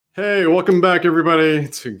Hey, welcome back everybody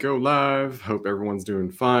to Go Live. Hope everyone's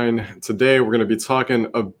doing fine. Today we're going to be talking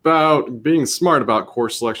about being smart about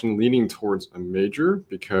course selection leaning towards a major,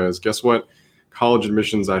 because guess what? College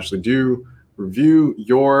admissions actually do review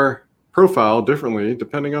your profile differently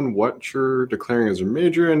depending on what you're declaring as your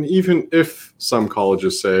major. And even if some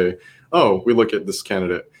colleges say, oh, we look at this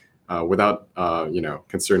candidate without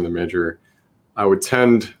considering the major, I would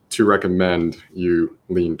tend to recommend you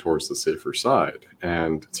lean towards the safer side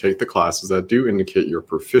and take the classes that do indicate your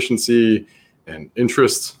proficiency and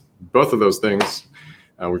interest, both of those things.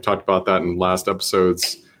 We've talked about that in last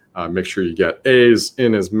episodes. Make sure you get A's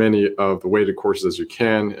in as many of the weighted courses as you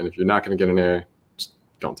can. And if you're not going to get an A, just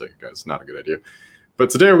don't take it, guys. It's not a good idea. But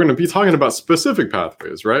today we're going to be talking about specific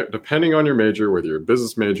pathways, right? Depending on your major, whether you're a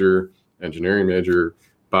business major, engineering major,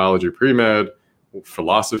 biology pre-med,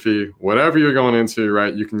 philosophy, whatever you're going into,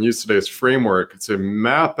 right? You can use today's framework to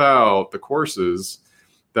map out the courses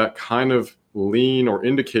that kind of lean or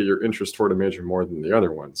indicate your interest toward a major more than the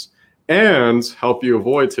other ones, and help you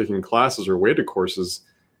avoid taking classes or weighted courses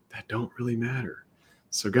that don't really matter.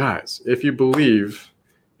 So guys, if you believe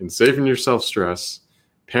in saving yourself stress,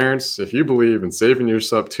 parents, if you believe in saving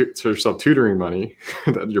yourself tutoring money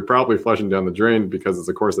that you're probably flushing down the drain because it's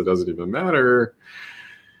a course that doesn't even matter,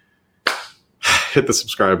 hit the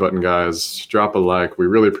subscribe button, guys. Drop a like. We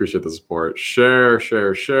really appreciate the support. Share.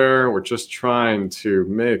 We're just trying to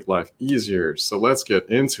make life easier. So let's get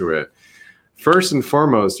into it. First and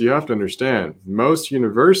foremost, you have to understand, most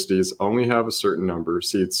universities only have a certain number of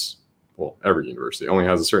seats. Well, every university only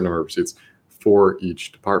has a certain number of seats for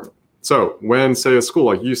each department. So when, say, a school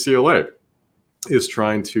like UCLA is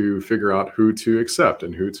trying to figure out who to accept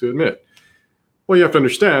and who to admit, well, you have to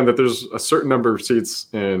understand that there's a certain number of seats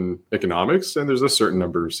in economics, and there's a certain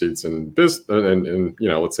number of seats in business, and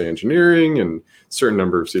let's say engineering, and a certain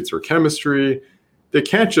number of seats for chemistry. They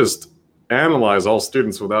can't just analyze all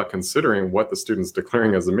students without considering what the student's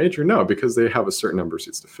declaring as a major. No, because they have a certain number of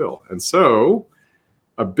seats to fill. And so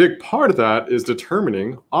a big part of that is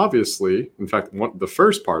determining, obviously, in fact, the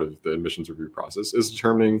first part of the admissions review process is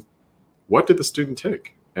determining what did the student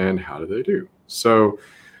take and how did they do. So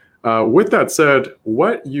with that said,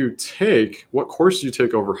 what course you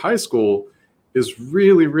take over high school is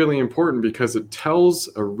really, really important, because it tells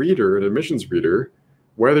a reader, an admissions reader,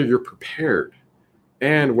 whether you're prepared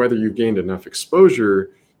and whether you gained enough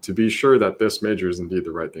exposure to be sure that this major is indeed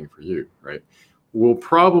the right thing for you, right? We'll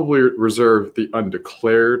probably reserve the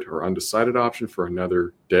undeclared or undecided option for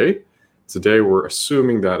another day. Today, we're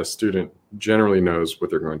assuming that a student generally knows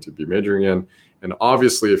what they're going to be majoring in. And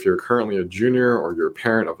obviously, if you're currently a junior or you're a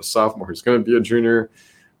parent of a sophomore who's going to be a junior,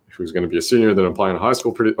 who's going to be a senior, then applying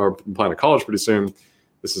to college pretty soon,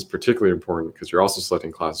 this is particularly important because you're also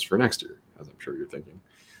selecting classes for next year, as I'm sure you're thinking.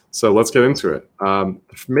 So let's get into it.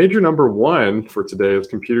 Major number one for today is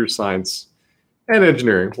computer science and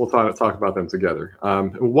engineering. We'll talk about them together.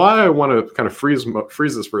 Why I want to kind of freeze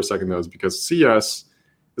this for a second, though, is because CS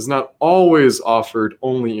is not always offered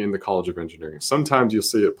only in the College of Engineering. Sometimes you'll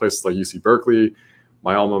see it at places like UC Berkeley,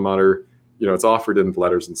 my alma mater. It's offered in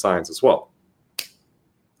letters and science as well.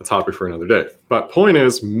 A topic for another day. But point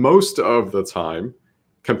is, most of the time,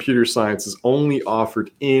 computer science is only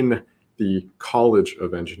offered in the College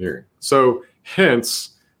of Engineering. So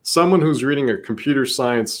hence, someone who's reading a computer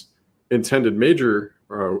science intended major,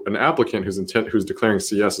 or an applicant who's declaring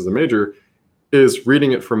CS as a major, is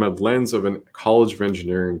reading it from a lens of a College of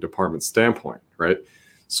Engineering department standpoint, right?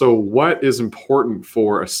 So what is important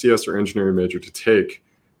for a CS or engineering major to take,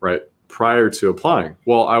 right, prior to applying?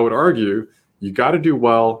 Well, I would argue you got to do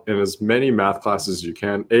well in as many math classes as you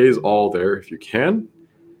can. A's all there if you can.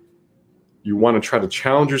 You want to try to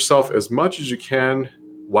challenge yourself as much as you can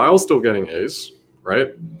while still getting A's,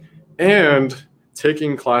 right? And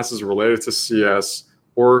taking classes related to CS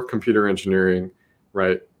or computer engineering,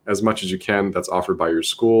 right, as much as you can that's offered by your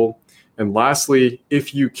school. And lastly,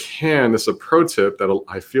 if you can, this is a pro tip that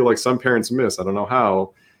I feel like some parents miss, I don't know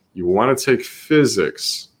how, you want to take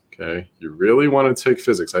physics, okay? You really want to take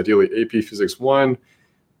physics, ideally AP Physics 1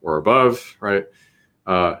 or above, right?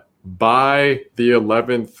 By the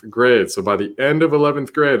 11th grade. So by the end of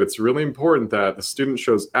 11th grade, it's really important that the student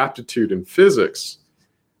shows aptitude in physics,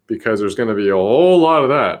 because there's going to be a whole lot of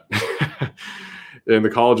that in the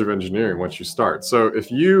College of Engineering once you start. So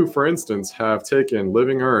if you, for instance, have taken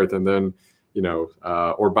Living Earth and then,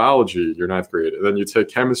 or biology your 9th grade, and then you take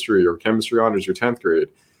chemistry or chemistry honors your 10th grade,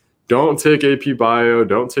 don't take AP Bio,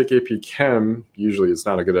 don't take AP Chem. Usually it's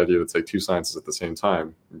not a good idea to take two sciences at the same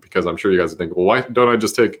time, because I'm sure you guys are thinking, well, why don't I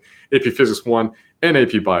just take AP Physics 1 and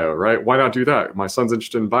AP Bio, right? Why not do that? My son's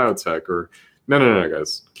interested in biotech. Or no,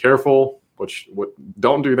 guys. Careful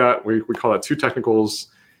Don't do that. We call that two technicals.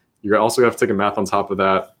 You also have to take a math on top of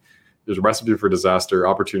that. There's a recipe for disaster.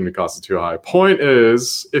 Opportunity cost is too high. Point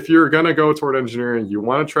is, if you're going to go toward engineering, you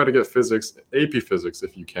want to try to get physics, AP physics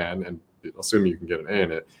if you can, and assume you can get an A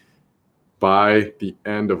in it, by the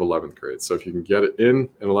end of 11th grade. So if you can get it in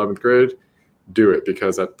 11th grade, do it,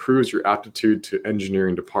 because that proves your aptitude to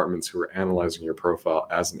engineering departments who are analyzing your profile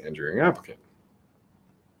as an engineering applicant.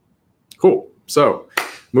 Cool. So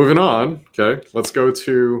moving on, okay, let's go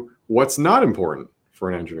to what's not important for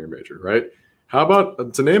an engineering major, right? How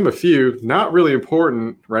about, to name a few, not really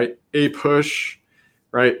important, right? APUSH,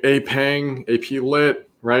 right? APENG, AP Lit,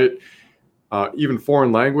 right? Even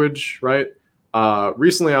foreign language, right?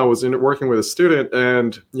 Recently, I was working with a student,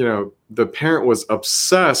 and the parent was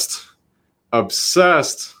obsessed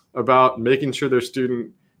about making sure their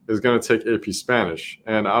student is going to take AP Spanish,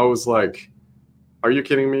 and I was like, "Are you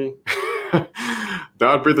kidding me?"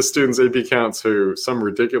 That would bring the student's AP count to some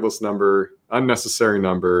ridiculous number, unnecessary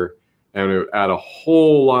number, and it would add a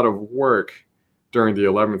whole lot of work during the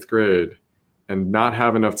 11th grade, and not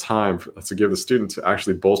have enough time to give the student to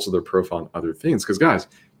actually bolster their profile on other things. Because guys,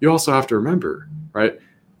 you also have to remember, right?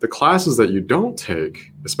 The classes that you don't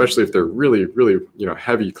take, especially if they're really, really,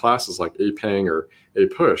 heavy classes like APENG or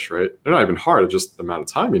APUSH, right? They're not even hard, it's just the amount of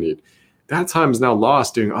time you need. That time is now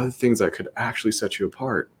lost doing other things that could actually set you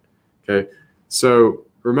apart, okay? So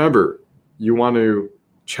remember, you want to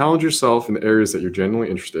challenge yourself in the areas that you're genuinely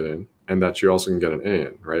interested in and that you also can get an A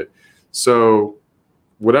in, right? So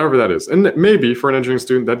whatever that is. And maybe for an engineering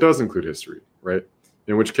student, that does include history, right?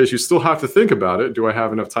 In which case you still have to think about it. Do I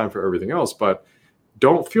have enough time for everything else? But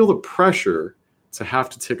don't feel the pressure to have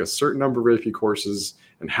to take a certain number of AP courses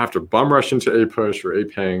and have to bum rush into APUSH or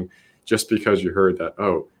APENG just because you heard that,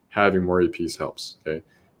 oh, having more APs helps, okay?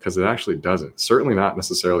 Because it actually doesn't. Certainly not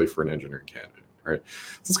necessarily for an engineering candidate, right?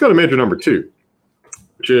 So let's go to major number 2,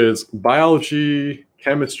 which is biology,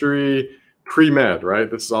 chemistry, pre-med, right?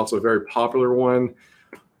 This is also a very popular one.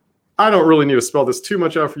 I don't really need to spell this too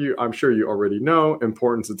much out for you. I'm sure you already know.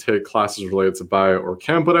 Important to take classes related to bio or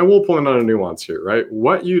chem, but I will point out a nuance here, right?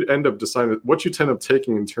 What you end up deciding, what you end up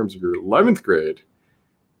taking in terms of your 11th grade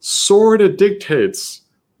sort of dictates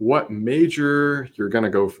what major you're going to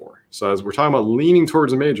go for. So as we're talking about leaning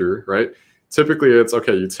towards a major, right? Typically it's,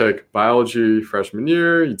 okay, you take biology freshman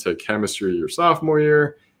year, you take chemistry your sophomore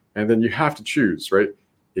year, and then you have to choose, right?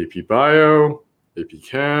 AP Bio, AP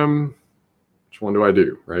Chem, which one do I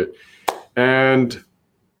do, right? And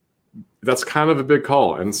that's kind of a big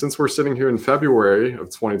call. And since we're sitting here in February of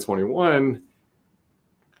 2021,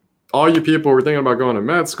 all you people who are thinking about going to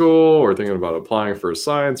med school or thinking about applying for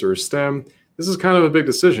science or STEM, this is kind of a big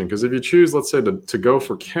decision, because if you choose, let's say, to go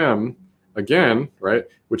for chem again, right,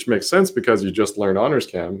 which makes sense because you just learned honors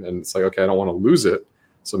chem, and it's like, okay, I don't want to lose it,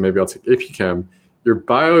 so maybe I'll take AP Chem. Your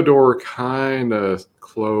bio door kind of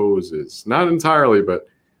closes. Not entirely, but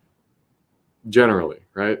generally,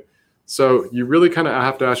 right? So you really kind of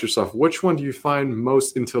have to ask yourself, which one do you find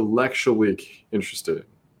most intellectually interested in,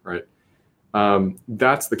 right?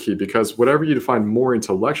 That's the key, because whatever you find more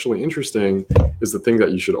intellectually interesting is the thing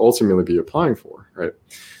that you should ultimately be applying for, right?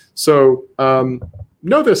 So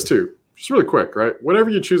know this too, just really quick, right?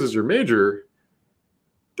 Whatever you choose as your major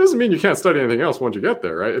doesn't mean you can't study anything else once you get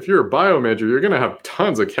there, right? If you're a bio major, you're going to have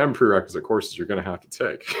tons of chem prerequisite courses you're going to have to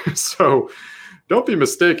take. So don't be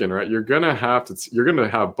mistaken, right? You're going to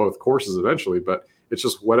have both courses eventually, but it's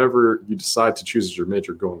just whatever you decide to choose as your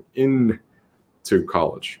major going into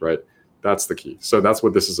college, right? That's the key. So that's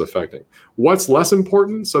what this is affecting. What's less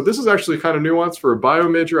important? So this is actually kind of nuanced. For a bio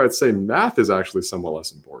major, I'd say math is actually somewhat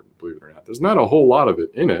less important, believe it or not. There's not a whole lot of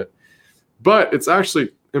it in it, but it's actually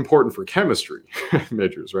important for chemistry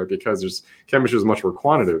majors, right? Because chemistry is much more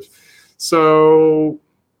quantitative. So,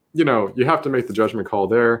 you have to make the judgment call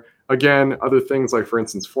there. Again, other things like, for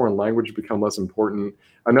instance, foreign language become less important.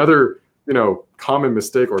 Another, common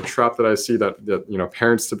mistake or trap that I see that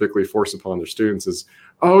parents typically force upon their students is,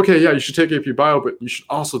 oh, okay, yeah, you should take AP Bio, but you should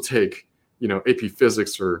also take, AP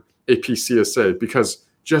Physics or AP CSA, because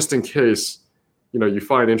just in case, you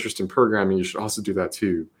find interest in programming, you should also do that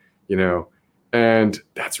too, and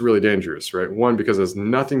that's really dangerous, right? One, because it has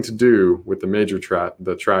nothing to do with the major track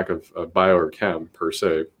of bio or chem per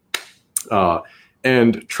se.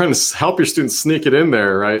 And trying to help your students sneak it in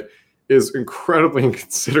there, right, is incredibly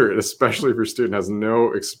inconsiderate, especially if your student has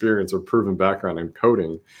no experience or proven background in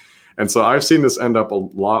coding. And so I've seen this end up a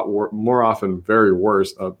lot more often very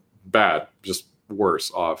worse, bad, just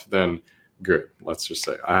worse off than good, let's just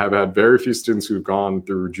say. I have had very few students who've gone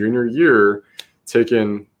through junior year,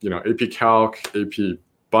 taken, AP Calc, AP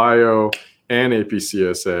Bio, and AP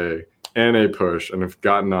CSA, and a push and have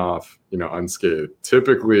gotten off, unscathed.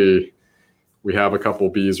 Typically, we have a couple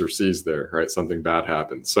B's or C's there, right? Something bad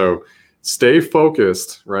happened. So stay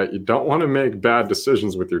focused, right? You don't want to make bad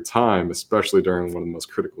decisions with your time, especially during one of the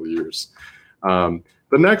most critical years.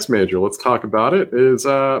 The next major, let's talk about it, is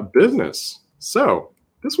business. So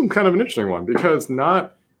this one's kind of an interesting one because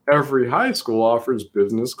not every high school offers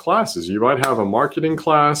business classes. You might have a marketing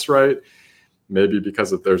class, right? Maybe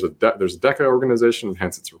because there's a DECA organization,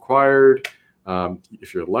 hence it's required.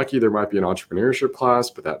 If you're lucky, there might be an entrepreneurship class,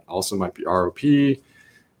 but that also might be ROP.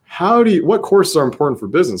 What courses are important for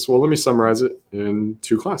business? Well, let me summarize it in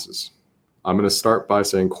 2 classes. I'm going to start by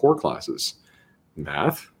saying core classes,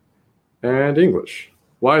 math and English.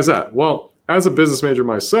 Why is that? Well, as a business major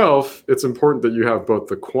myself, it's important that you have both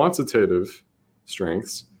the quantitative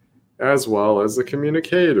strengths as well as the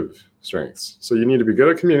communicative strengths. So you need to be good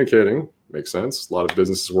at communicating. Makes sense. A lot of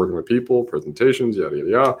businesses working with people, presentations, yada, yada,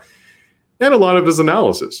 yada. And a lot of it is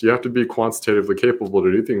analysis. You have to be quantitatively capable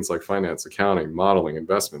to do things like finance, accounting, modeling,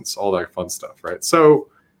 investments, all that fun stuff, right? So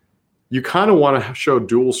you kind of want to show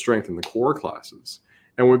dual strength in the core classes.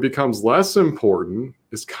 And what becomes less important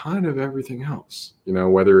is kind of everything else,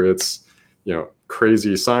 whether it's,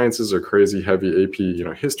 crazy sciences or crazy heavy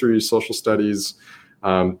AP, history, social studies.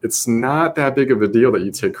 It's not that big of a deal that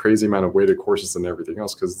you take crazy amount of weighted courses and everything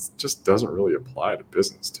else because it just doesn't really apply to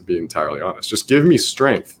business, to be entirely honest. Just give me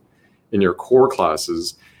strength in your core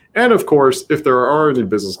classes. And of course, if there are any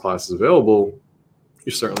business classes available,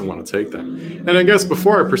 you certainly want to take them. And I guess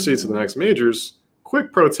before I proceed to the next majors,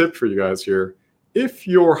 quick pro tip for you guys here. If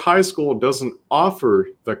your high school doesn't offer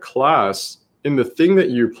the class in the thing that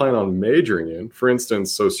you plan on majoring in, for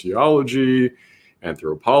instance, sociology,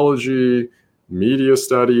 anthropology, media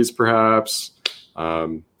studies, perhaps,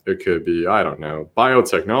 it could be,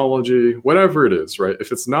 biotechnology, whatever it is, right?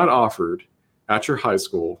 If it's not offered at your high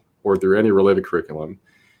school or through any related curriculum,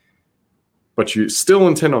 but you still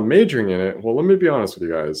intend on majoring in it, well, let me be honest with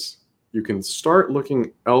you guys. You can start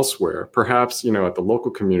looking elsewhere. Perhaps, at the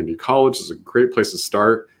local community college is a great place to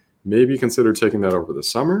start. Maybe consider taking that over the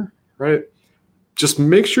summer, right? Just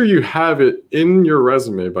make sure you have it in your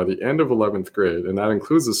resume by the end of 11th grade, and that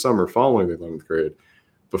includes the summer following the 11th grade,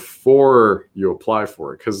 before you apply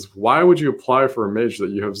for it. Because why would you apply for a major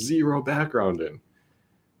that you have zero background in?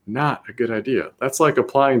 Not a good idea. That's like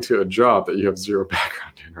applying to a job that you have zero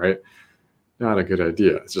background in, right? Not a good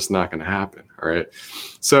idea. It's just not going to happen, all right?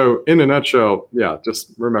 So in a nutshell,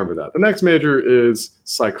 just remember that. The next major is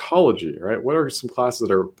psychology, right? What are some classes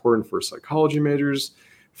that are important for psychology majors?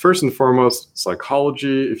 First and foremost,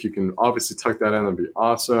 psychology. If you can obviously tuck that in, that'd be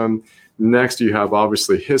awesome. Next, you have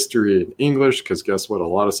obviously history and English, because guess what? A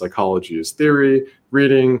lot of psychology is theory,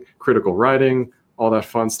 reading, critical writing, all that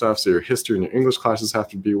fun stuff. So your history and your English classes have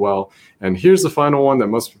to be well. And here's the final one that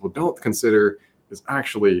most people don't consider is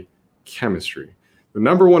actually chemistry. The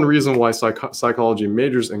number one reason why psychology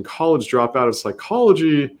majors in college drop out of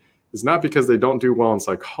psychology is not because they don't do well in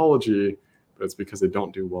psychology, but it's because they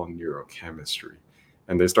don't do well in neurochemistry.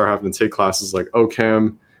 And they start having to take classes like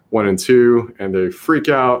OChem 1 and 2, and they freak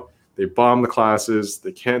out. They bomb the classes.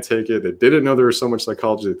 They can't take it. They didn't know there was so much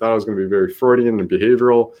psychology. They thought it was going to be very Freudian and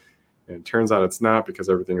behavioral. And it turns out it's not, because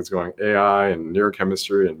everything is going AI and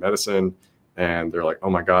neurochemistry and medicine. And they're like, oh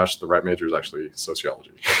my gosh, the right major is actually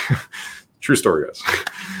sociology. True story, guys.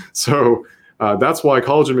 So that's why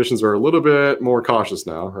college admissions are a little bit more cautious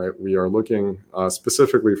now, right? We are looking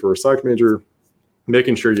specifically for a psych major,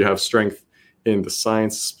 making sure you have strength in the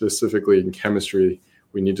science, specifically in chemistry.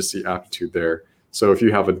 We need to see aptitude there. So if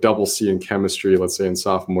you have a double C in chemistry, let's say in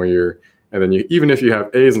sophomore year, and then even if you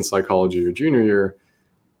have A's in psychology your junior year,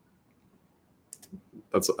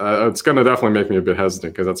 that's it's going to definitely make me a bit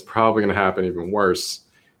hesitant, because that's probably going to happen even worse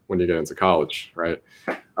when you get into college, right?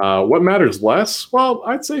 What matters less? Well,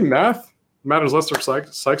 I'd say math matters less for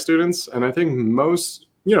psych students, and I think most,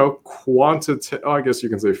 I guess you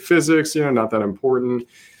can say physics, not that important.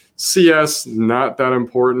 CS, not that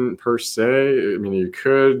important per se. I mean, you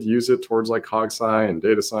could use it towards like cog sci and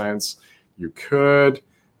data science. You could,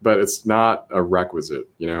 but it's not a requisite,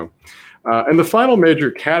 And the final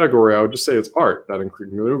major category, I would just say it's art. That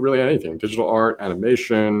includes really anything, digital art,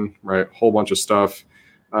 animation, right? Whole bunch of stuff.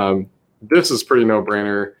 This is pretty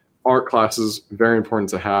no-brainer. Art classes, very important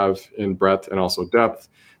to have in breadth and also depth.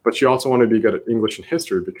 But you also want to be good at English and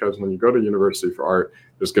history, because when you go to university for art,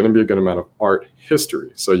 there's going to be a good amount of art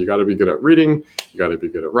history. So you got to be good at reading, you got to be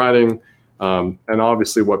good at writing. And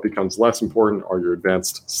obviously what becomes less important are your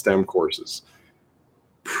advanced STEM courses.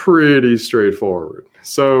 Pretty straightforward.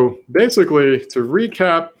 So basically, to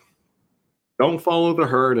recap, don't follow the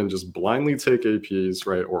herd and just blindly take APs,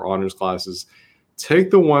 right, or honors classes.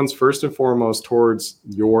 take the ones first and foremost towards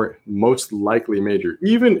your most likely major,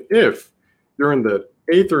 even if you're in the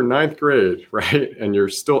 8th or 9th grade, right? And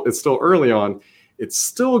it's still early on. It's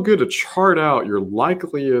still good to chart out your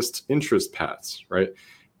likeliest interest paths, right?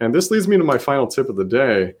 And this leads me to my final tip of the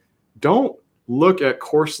day. Don't look at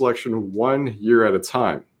course selection 1 year at a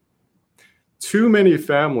time. Too many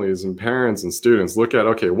families and parents and students look at,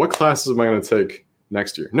 okay, what classes am I going to take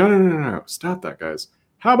next year? No. Stop that, guys.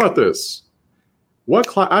 How about this?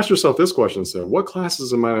 Ask yourself this question instead. What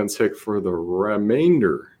classes am I going to take for the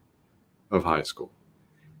remainder of high school?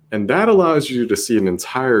 And that allows you to see an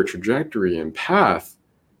entire trajectory and path,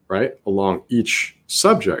 right, along each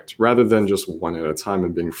subject, rather than just one at a time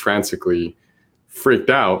and being frantically freaked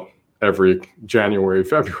out every January,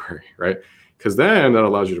 February, right? Because then that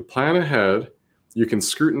allows you to plan ahead. You can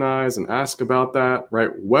scrutinize and ask about that,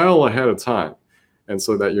 right, well ahead of time. And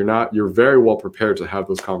so that you're very well prepared to have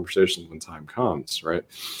those conversations when time comes, right?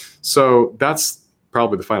 So that's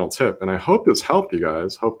probably the final tip. And I hope this helped you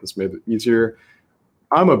guys. Hope this made it easier.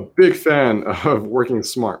 I'm a big fan of working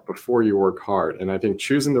smart before you work hard. And I think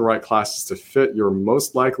choosing the right classes to fit your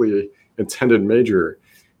most likely intended major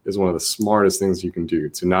is one of the smartest things you can do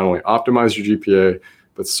to not only optimize your GPA,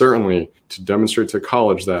 but certainly to demonstrate to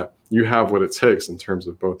college that you have what it takes in terms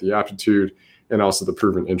of both the aptitude and also the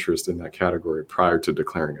proven interest in that category prior to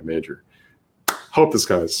declaring a major. Hope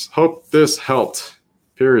this helped,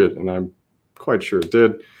 period. And I'm quite sure it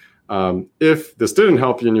did. If this didn't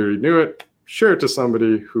help you and you already knew it, share it to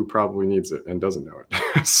somebody who probably needs it and doesn't know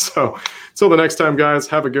it. So, till the next time, guys,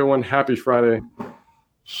 have a good one. Happy Friday.